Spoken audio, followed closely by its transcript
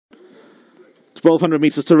1,200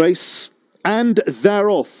 metres to race, and they're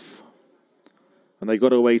off. And they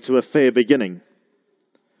got away to a fair beginning.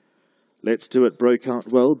 Let's Do It broke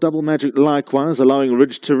out well. Double Magic likewise, allowing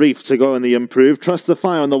Ridge to Reef to go in the improved. Trust the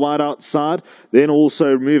Fire on the wide outside. Then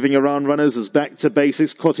also moving around runners is Back to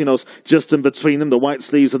Basics. Kotinos just in between them. The white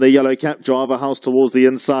sleeves and the yellow cap. Java House towards the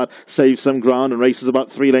inside. Saves some ground and races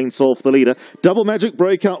about 3 lengths off the leader. Double Magic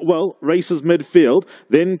broke out well. Races midfield.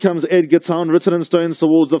 Then comes Edgar Town. Written in Stones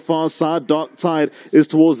towards the far side. Dark Tide is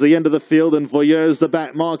towards the end of the field. And Voyeur is the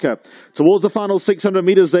back marker. Towards the final 600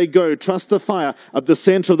 metres they go. Trust the Fire up the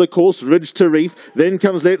centre of the course. Ridge to Reef, then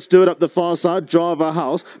comes Let's Do It up the far side. Java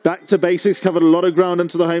House, Back to Basics, covered a lot of ground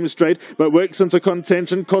into the home straight, but works into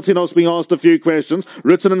contention. Kotinos being asked a few questions.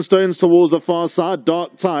 Written in Stones towards the far side.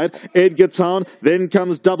 Dark Tide, Edgar Town, then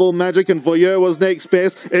comes Double Magic, and Voyeur was next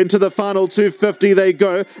best. Into the final 250 they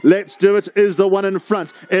go. Let's Do It is the one in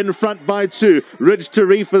front by 2. Ridge to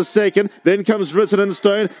Reef is second, then comes Written in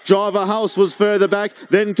Stone. Java House was further back,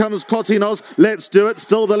 then comes Kotinos. Let's Do It,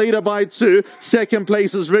 still the leader by 2. Second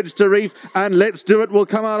place is Ridge to Reef, and Let's Do It will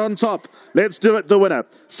come out on top. Let's Do It, the winner.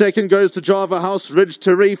 Second goes to Java House, Ridge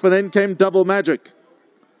to Reef, and then came Double Magic.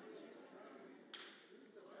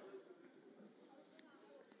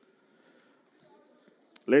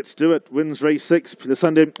 Let's Do It wins race 6. The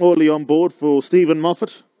Sunday Orly on board for Stephen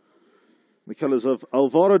Moffat. The colours of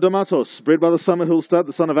Alvaro de Matos, bred by the Summerhill stud,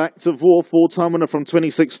 the son of Active War, 4-time winner from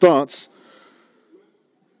 26 starts.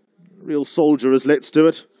 Real soldier is Let's Do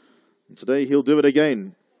It. And today he'll do it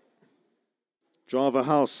again. Java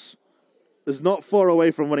House is not far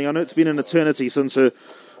away from winning. I know it's been an eternity since her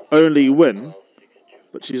only win,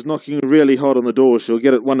 but she's knocking really hard on the door. She'll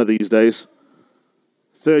get it one of these days.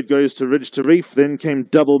 Third goes to Ridge to Reef, then came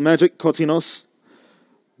Double Magic. Kotinos,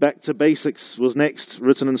 Back to Basics was next.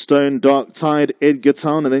 Written in Stone, Dark Tide, Edgar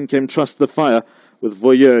Town, and then came Trust the Fire with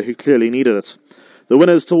Voyeur, who clearly needed it. The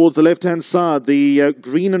winners towards the left-hand side, the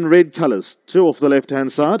green and red colours, 2 off the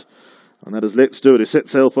left-hand side. And that is Let's Do It, who set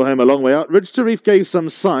sail for home a long way out. Ridge to Reef gave some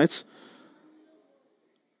sight.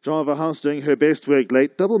 Java House doing her best work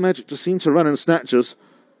late. Double Magic just seemed to run in snatches.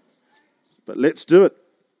 But Let's Do It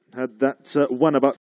had that one about